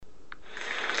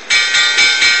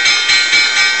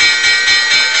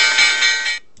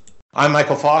I'm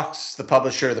Michael Fox, the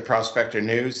publisher of the Prospector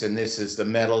News, and this is the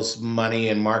Metals, Money,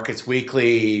 and Markets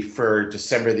Weekly for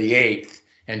December the 8th.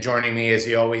 And joining me, as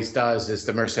he always does, is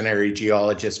the mercenary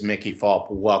geologist, Mickey Falk.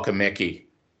 Welcome, Mickey.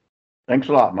 Thanks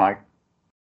a lot, Mike.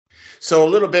 So a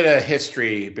little bit of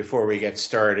history before we get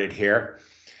started here.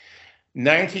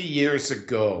 90 years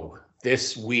ago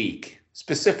this week,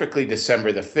 specifically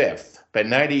December the 5th, but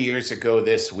 90 years ago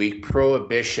this week,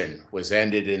 Prohibition was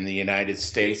ended in the United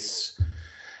States.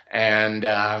 And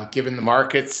given the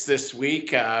markets this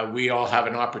week, we all have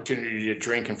an opportunity to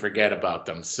drink and forget about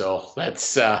them. So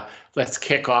let's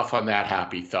kick off on that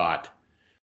happy thought.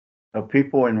 The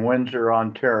people in Windsor,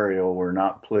 Ontario were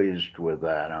not pleased with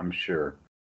that, I'm sure.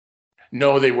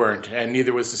 No, they weren't, and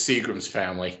neither was the Seagrams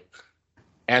family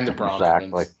and the Bronfmans.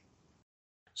 Exactly.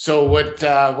 So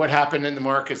what happened in the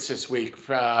markets this week?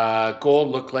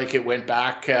 Gold looked like it went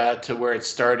back to where it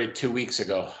started 2 weeks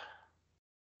ago.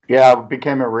 Yeah, it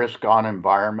became a risk-on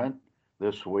environment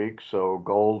this week, so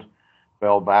gold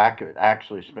fell back. It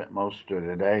actually spent most of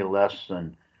the day less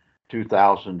than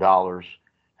 $2,000.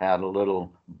 Had a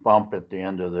little bump at the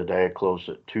end of the day, closed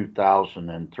at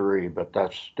 2003, but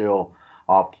that's still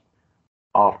off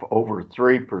over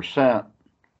 3%.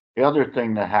 The other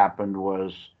thing that happened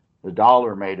was the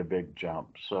dollar made a big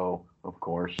jump. So, of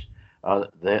course,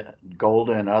 the gold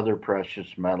and other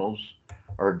precious metals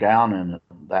are down in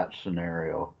that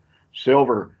scenario.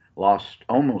 Silver lost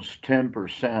almost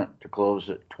 10% to close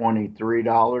at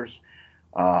 $23.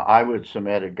 I would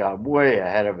submit it got way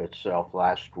ahead of itself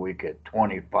last week at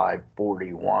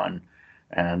 25.41,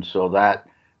 and so that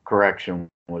correction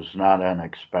was not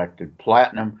unexpected.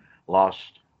 Platinum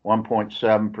lost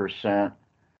 1.7%,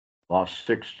 lost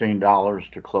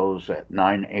 $16 to close at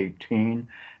 918,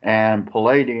 and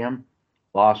palladium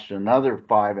lost another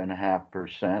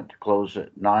 5.5% to close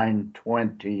at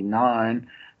 929.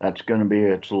 That's going to be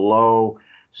its low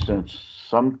since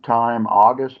sometime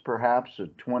August, perhaps, of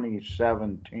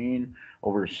 2017,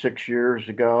 over 6 years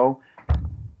ago.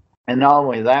 And not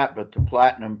only that, but the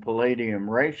platinum palladium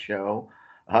ratio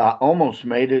almost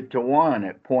made it to 1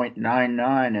 at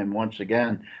 0.99. And once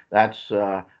again, that's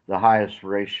the highest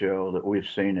ratio that we've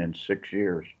seen in 6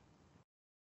 years.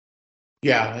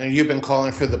 Yeah, and you've been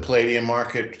calling for the palladium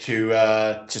market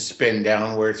to spin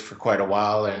downwards for quite a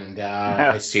while, and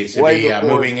it seems to be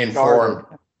moving in form.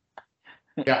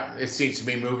 Yeah, it seems to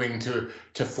be moving to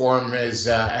form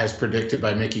as predicted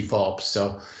by Mickey Phelps.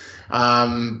 So,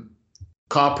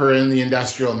 copper and the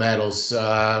industrial metals,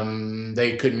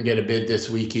 they couldn't get a bid this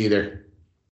week either.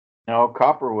 No,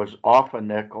 copper was off a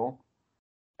nickel,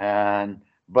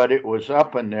 but it was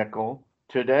up a nickel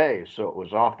today, so it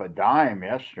was off a dime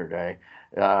yesterday.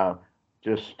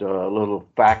 Just a little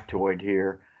factoid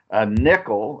here. A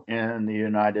nickel in the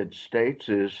United States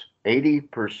is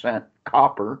 80%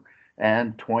 copper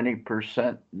and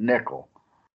 20% nickel.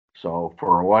 So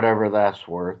for whatever that's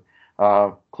worth,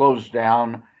 closed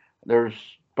down. There's a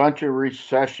bunch of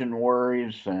recession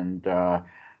worries and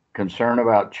concern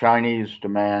about Chinese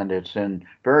demand. It's in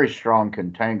very strong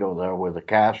contango, though, with the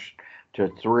cash to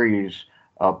threes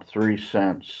up 3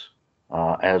 cents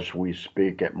as we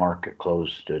speak at market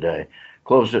close today.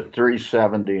 Closed at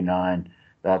 379.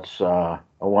 That's a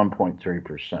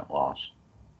 1.3% loss.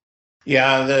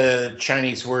 Yeah, the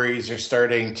Chinese worries are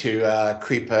starting to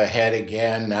creep ahead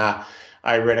again. I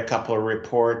read a couple of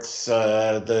reports.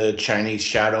 The Chinese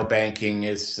shadow banking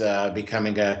is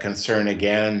becoming a concern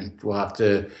again. We'll have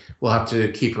to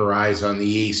keep our eyes on the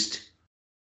East.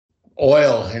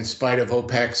 Oil, in spite of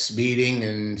OPEC's meeting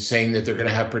and saying that they're going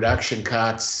to have production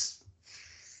cuts,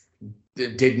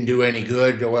 it didn't do any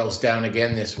good. Oil's down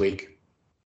again this week.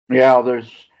 Yeah,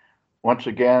 there's once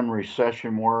again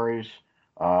recession worries,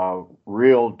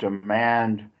 real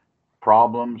demand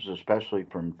problems, especially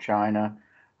from China,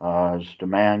 as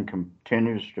demand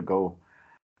continues to go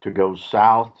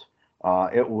south.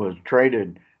 It was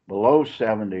traded below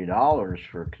 $70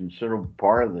 for a considerable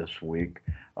part of this week.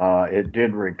 It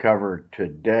did recover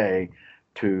today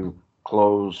to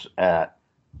close at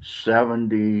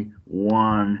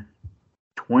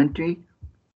 71.20,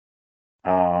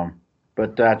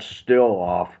 but that's still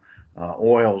off.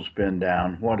 Oil's been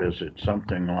down. What is it?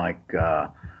 Something like, let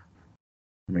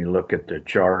me look at the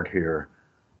chart here,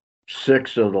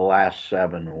 6 of the last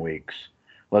 7 weeks.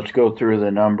 Let's go through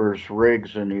the numbers.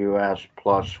 Rigs in the U.S.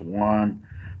 +1.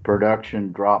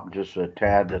 Production dropped just a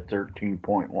tad to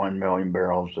 13.1 million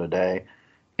barrels a day.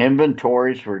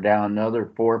 Inventories were down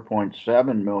another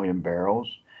 4.7 million barrels,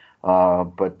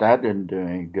 but that didn't do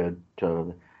any good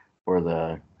for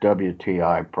the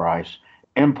WTI price.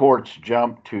 Imports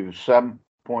jumped to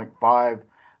 7.5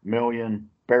 million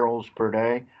barrels per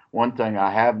day, one thing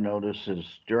I have noticed is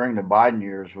during the Biden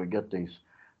years, we get these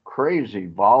crazy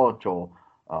volatile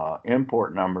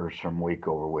import numbers from week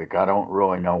over week. I don't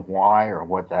really know why or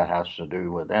what that has to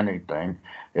do with anything.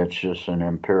 It's just an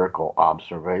empirical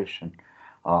observation.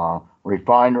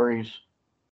 Refineries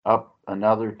up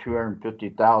another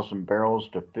 250,000 barrels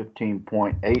to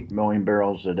 15.8 million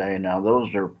barrels a day. Now,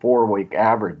 those are 4-week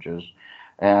averages.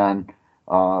 And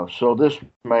so this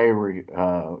may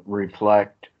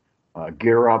reflect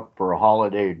gear up for a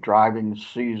holiday driving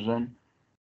season.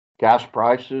 Gas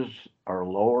prices are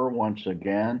lower once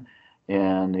again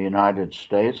in the United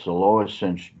States, the lowest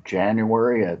since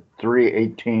January at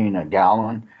 $3.18 a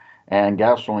gallon, and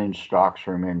gasoline stocks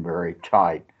remain very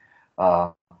tight.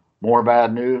 More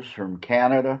bad news from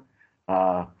Canada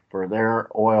for their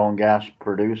oil and gas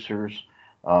producers.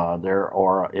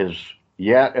 There is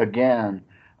yet again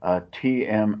a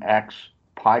TMX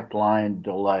pipeline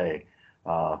delay.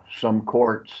 Some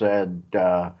court said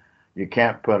you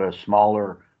can't put a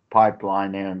smaller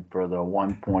pipeline in for the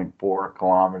 1.4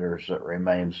 kilometers that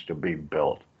remains to be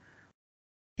built.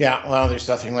 Yeah, well, there's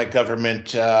nothing like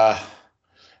government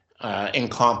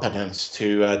incompetence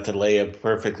to delay a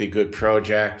perfectly good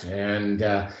project. And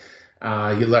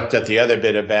you looked at the other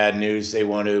bit of bad news. They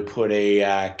want to put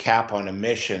a cap on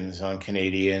emissions on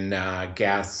Canadian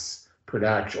gas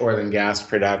production, oil and gas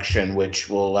production, which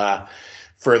will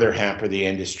further hamper the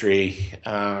industry.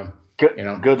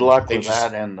 Good luck with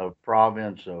that in the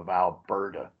province of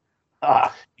Alberta.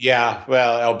 Yeah,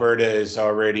 well, Alberta is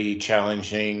already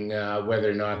challenging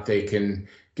whether or not they can,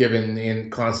 given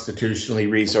in constitutionally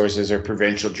resources or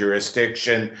provincial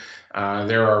jurisdiction,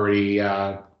 they're already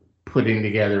putting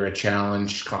together a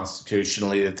challenge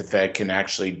constitutionally that the Fed can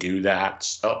actually do that.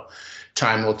 So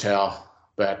time will tell.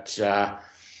 But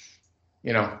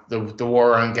the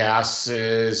war on gas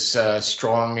is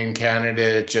strong in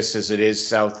Canada, just as it is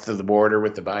south of the border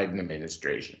with the Biden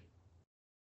administration.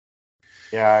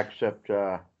 Yeah, except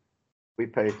we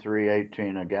pay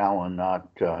 $3.18 a gallon,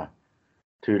 not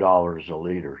 $2 a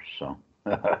liter. So.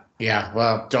 Yeah,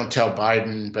 well, don't tell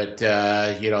Biden, but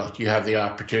you have the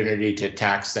opportunity to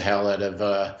tax the hell out of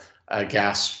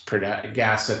gas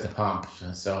at the pump.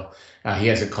 So he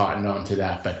hasn't caught on to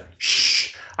that, but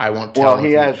shh, I won't tell.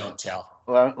 Well, don't tell.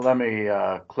 Let me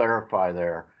clarify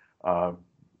there. The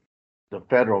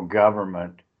federal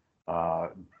government,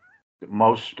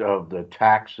 most of the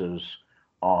taxes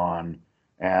on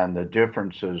and the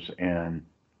differences in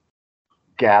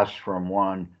gas from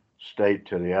one state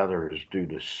to the other is due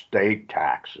to state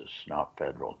taxes, not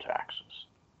federal taxes.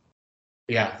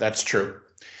 Yeah, that's true.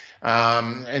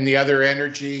 And the other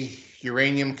energy,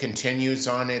 uranium continues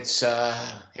on its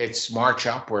march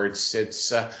upwards.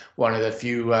 It's one of the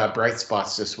few bright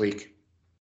spots this week.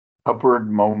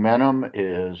 Upward momentum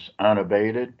is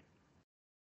unabated.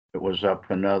 It was up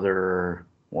another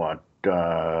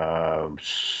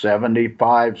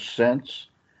 75 cents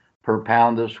per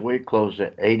pound this week, closed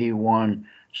at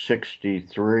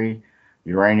 81.63.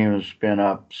 Uranium has been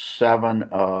up 7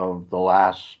 of the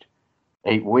last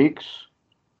 8 weeks.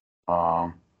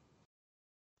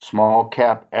 Small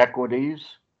cap equities,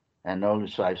 and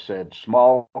notice I said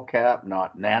small cap,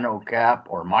 not nano cap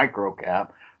or micro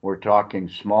cap. We're talking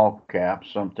small cap,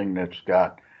 something that's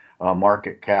got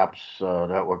market caps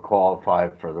that would qualify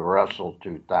for the Russell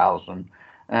 2000,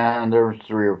 and there's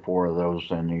 3 or 4 of those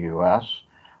in the U.S.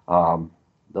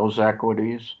 Those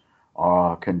equities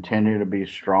continue to be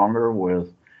stronger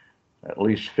with at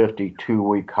least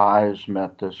 52-week highs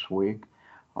met this week.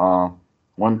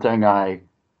 One thing I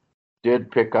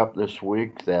did pick up this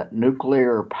week, that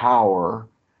nuclear power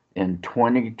in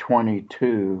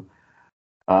 2022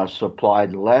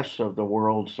 supplied less of the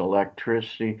world's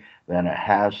electricity than it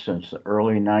has since the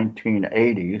early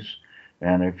 1980s.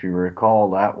 And if you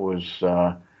recall, that was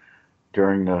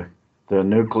during the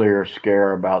nuclear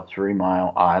scare about 3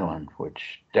 Mile Island,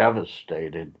 which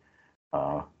devastated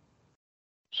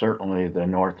certainly the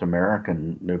North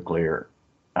American nuclear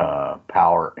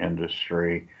power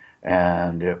industry,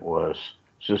 and it was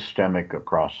systemic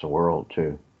across the world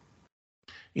too.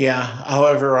 Yeah.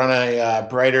 However, on a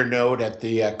brighter note, at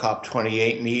the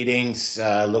COP28 meetings,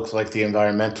 looks like the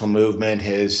environmental movement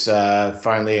has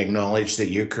finally acknowledged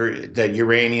that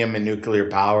uranium and nuclear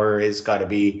power has got to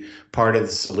be part of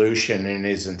the solution and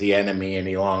isn't the enemy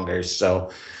any longer. So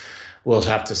we'll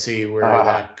have to see where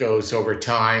that goes over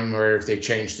time, or if they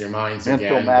change their minds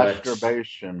again. Mental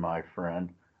masturbation, my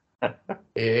friend.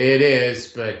 It is,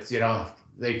 but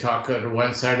they talk out of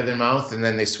one side of their mouth and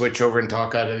then they switch over and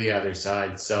talk out of the other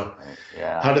side. So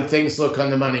How did things look on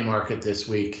the money market this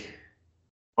week?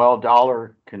 Well,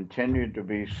 dollar continued to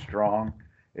be strong.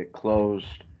 It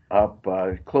closed up,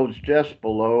 closed just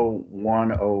below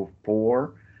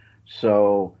 104.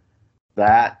 So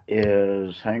that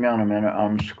is, hang on a minute,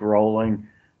 I'm scrolling.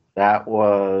 That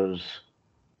was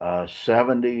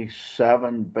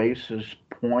 77 basis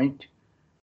point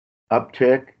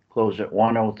uptick, closed at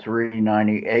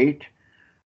 103.98.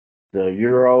 The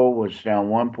euro was down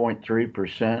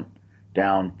 1.3%,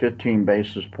 down 15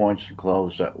 basis points and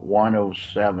closed at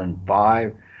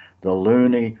 107.5. The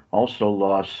loonie also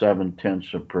lost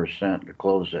 0.7% to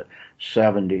close at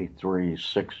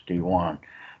 73.61.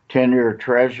 10-year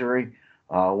Treasury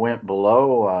went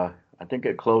below. I think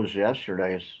it closed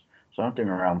yesterday, something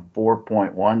around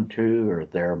 4.12 or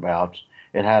thereabouts.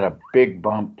 It had a big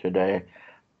bump today,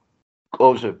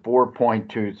 closed at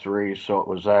 4.23, so it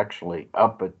was actually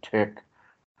up a tick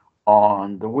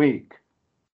on the week.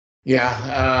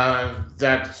 Yeah,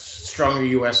 that stronger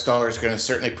U.S. dollar is going to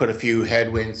certainly put a few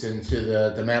headwinds into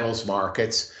the metals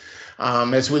markets.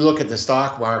 As we look at the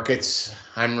stock markets,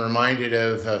 I'm reminded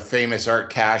of a famous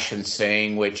Art Cashin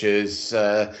saying, which is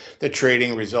the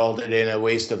trading resulted in a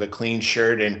waste of a clean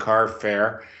shirt and car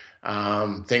fare.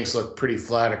 Things look pretty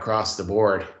flat across the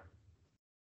board.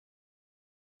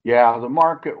 Yeah, the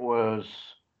market was,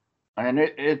 and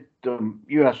the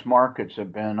U.S. markets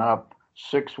have been up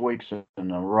 6 weeks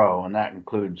in a row, and that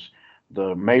includes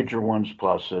the major ones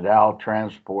plus the Dow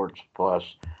Transports plus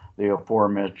the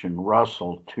aforementioned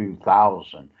Russell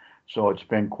 2000. So it's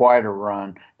been quite a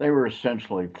run. They were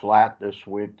essentially flat this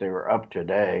week. They were up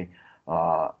today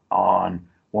on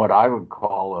what I would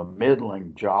call a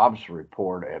middling jobs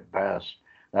report at best.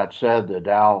 That said, the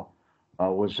Dow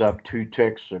was up 2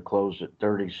 ticks to close at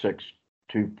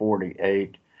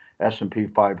 36,248. S&P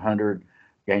 500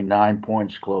 gained 9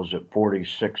 points, closed at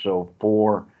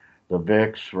 4604. The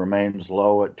VIX remains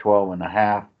low at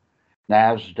 12.5.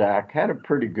 NASDAQ had a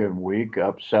pretty good week,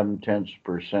 up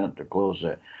 0.7% to close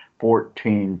at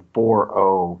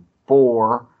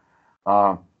 14,404.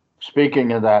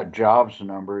 Speaking of that jobs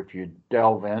number, if you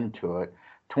delve into it,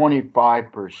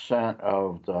 25%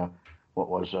 of the,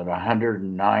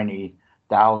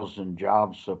 190,000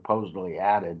 jobs supposedly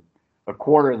added, a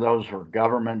quarter of those were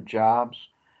government jobs,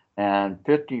 and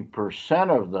 50%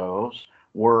 of those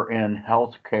were in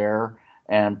healthcare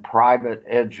and private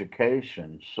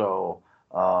education. So,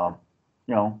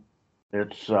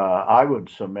 it's I would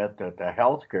submit that the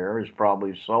healthcare is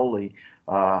probably solely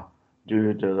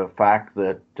due to the fact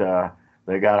that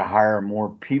they got to hire more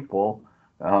people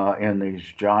in these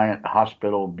giant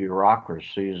hospital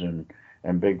bureaucracies and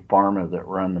big pharma that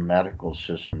run the medical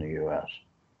system in the U.S.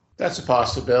 That's a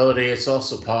possibility. It's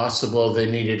also possible they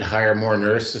needed to hire more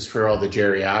nurses for all the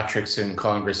geriatrics in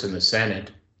Congress and the Senate.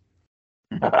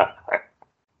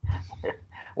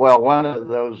 Well, one of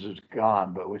those is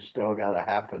gone, but we still got a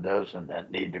half a dozen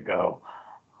that need to go.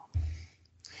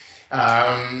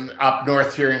 Up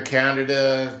north here in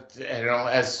Canada,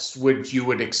 as you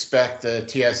would expect, the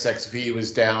TSXV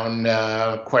was down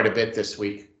quite a bit this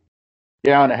week.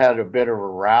 Yeah, and it had a bit of a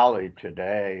rally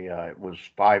today. It was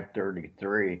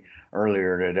 533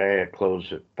 earlier today. It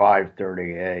closed at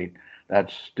 538.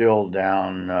 That's still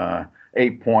down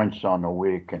 8 points on the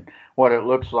week. And what it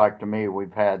looks like to me,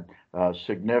 we've had a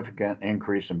significant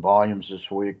increase in volumes this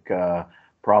week,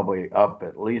 probably up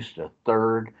at least a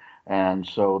third. And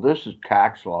so this is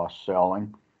tax loss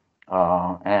selling,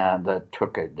 and that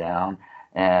took it down.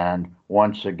 And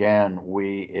once again,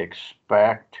 we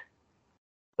expect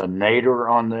the nadir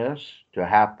on this to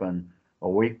happen a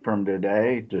week from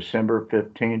today, December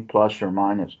 15th, plus or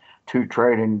minus 2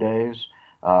 trading days.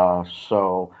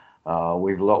 So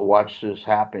we've watched this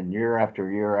happen year after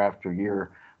year after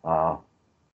year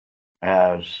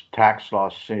as tax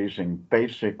loss season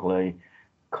basically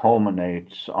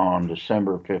culminates on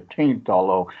December 15th,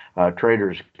 although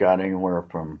traders got anywhere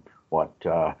from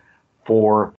 4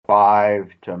 or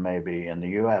 5 to maybe in the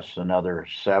U.S. another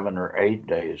 7 or 8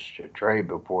 days to trade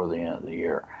before the end of the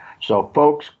year. So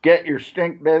folks, get your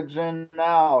stink bids in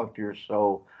now if you're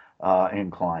so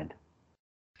inclined.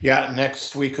 Yeah,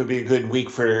 next week would be a good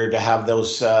week to have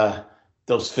those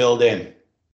filled in.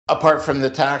 Apart from the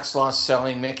tax loss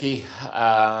selling, Mickey,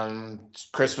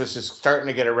 Christmas is starting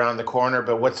to get around the corner,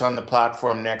 but what's on the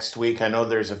platform next week? I know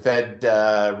there's a Fed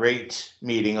rate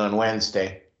meeting on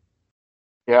Wednesday.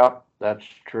 Yeah, that's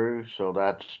true. So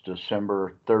that's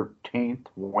December 13th,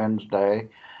 Wednesday.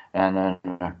 And then,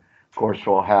 of course,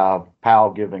 we'll have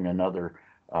Powell giving another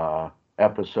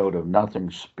episode of Nothing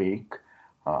Speak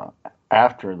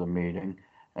after the meeting.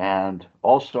 And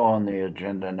also on the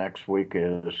agenda next week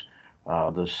is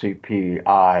the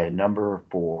CPI number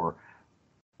for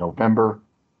November.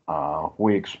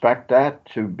 We expect that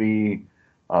to be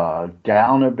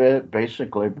down a bit,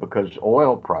 basically because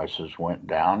oil prices went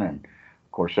down, and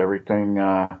of course everything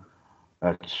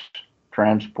that's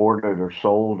transported or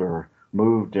sold or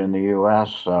moved in the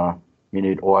U.S., you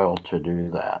need oil to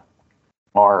do that.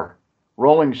 Our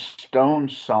Rolling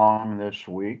Stones song this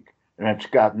week, and it's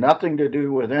got nothing to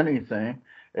do with anything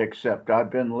except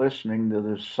I've been listening to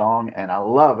this song and I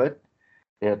love it.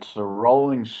 It's the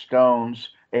Rolling Stones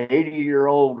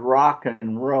 80-year-old rock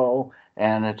and roll,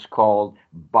 and it's called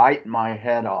Bite My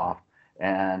Head Off.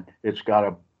 And it's got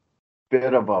a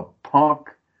bit of a punk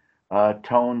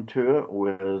tone to it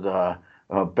with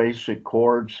basic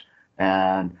chords.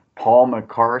 And Paul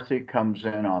McCarthy comes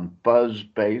in on fuzz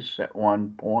bass at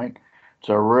one point. It's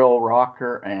a real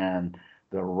rocker, and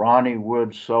the Ronnie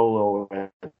Wood solo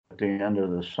at the end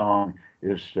of the song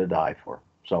is to die for.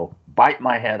 So Bite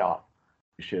My Head Off.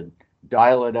 You should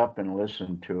dial it up and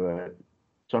listen to it.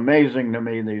 It's amazing to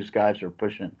me these guys are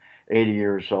pushing 80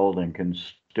 years old and can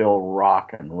still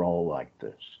rock and roll like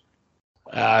this.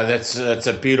 That's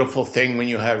a beautiful thing when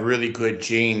you have really good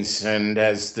genes, and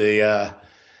as the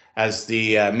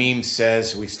meme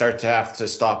says, we start to have to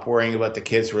stop worrying about the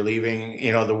kids we're leaving,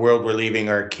 the world we're leaving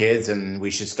our kids, and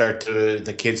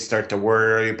the kids start to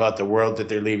worry about the world that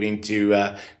they're leaving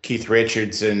to Keith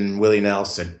Richards and Willie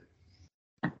Nelson.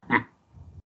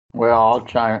 Well,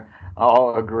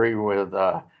 I'll agree with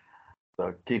the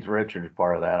Keith Richards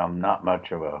part of that. I'm not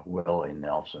much of a Willie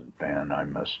Nelson fan, I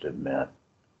must admit.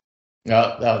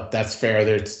 No, that's fair.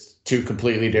 There's two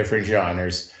completely different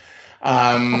genres.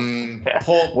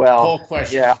 Poll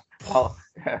question. Yeah. Go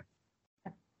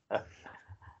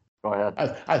ahead.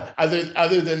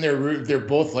 Other than they're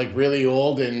both like really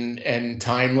old and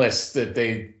timeless, that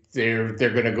they're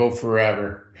going to go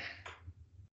forever.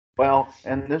 Well,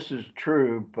 and this is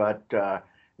true, but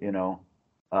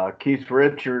Keith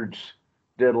Richards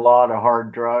did a lot of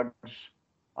hard drugs.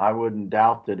 I wouldn't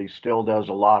doubt that he still does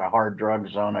a lot of hard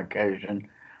drugs on occasion.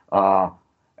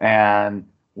 And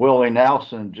Willie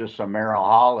Nelson, just a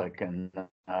marijuana, and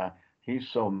he's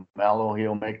so mellow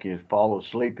he'll make you fall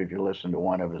asleep if you listen to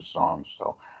one of his songs.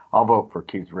 So I'll vote for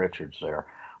Keith Richards there.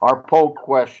 Our poll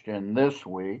question this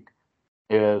week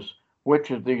is,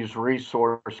 which of these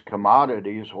resource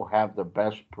commodities will have the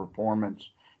best performance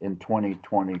in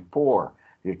 2024?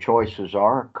 Your choices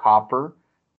are copper,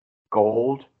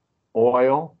 gold,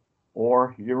 oil,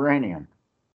 or uranium.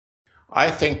 I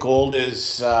think gold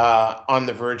is on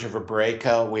the verge of a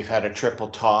breakout. We've had a triple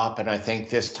top, and I think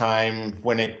this time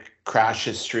when it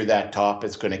crashes through that top,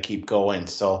 it's going to keep going.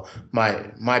 So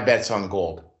my bet's on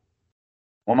gold.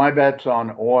 Well, my bet's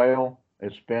on oil.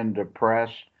 It's been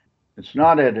depressed. It's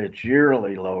not at its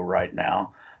yearly low right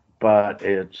now, but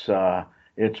it's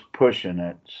pushing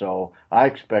it. So I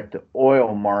expect the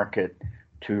oil market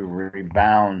to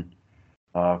rebound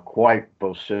quite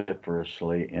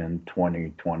vociferously in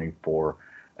 2024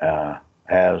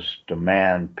 as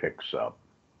demand picks up.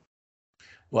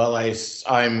 Well,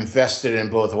 I'm invested in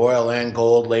both oil and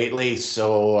gold lately,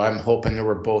 so I'm hoping that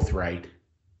we're both right.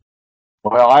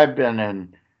 Well, I've been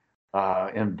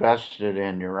invested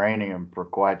in uranium for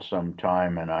quite some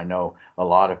time, and I know a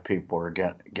lot of people are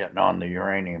getting on the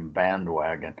uranium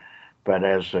bandwagon. But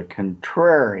as a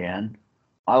contrarian,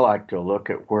 I like to look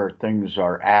at where things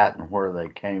are at and where they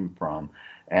came from.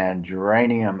 And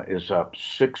uranium is up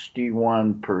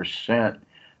 61%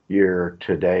 year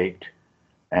to date,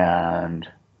 and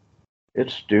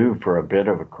it's due for a bit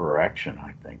of a correction,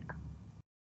 I think.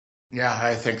 Yeah,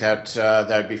 I think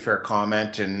that'd be a fair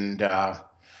comment,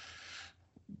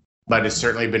 but it's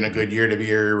certainly been a good year to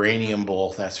be a uranium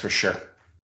bull, that's for sure.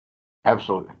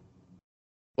 Absolutely.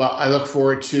 Well, I look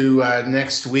forward to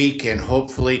next week, and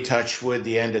hopefully, touch wood,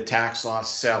 the end of tax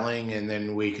loss selling, and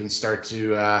then we can start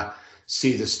to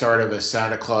see the start of a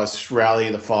Santa Claus rally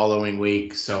the following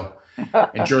week. So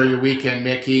enjoy your weekend,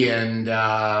 Mickey, and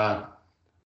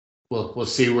we'll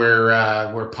see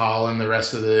where Paul and the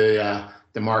rest of the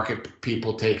market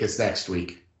people take us next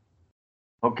week.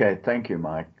 Okay, thank you,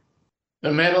 Mike.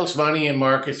 The Metals, Money, and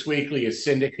Markets Weekly is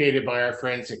syndicated by our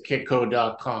friends at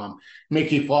Kitco.com.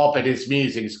 Mickey Falp and his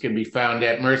musings can be found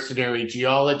at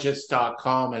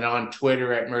mercenarygeologist.com and on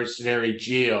Twitter at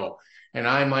mercenarygeo. And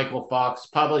I'm Michael Fox,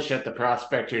 published at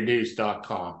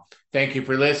theprospectornews.com. Thank you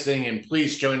for listening, and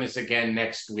please join us again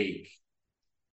next week.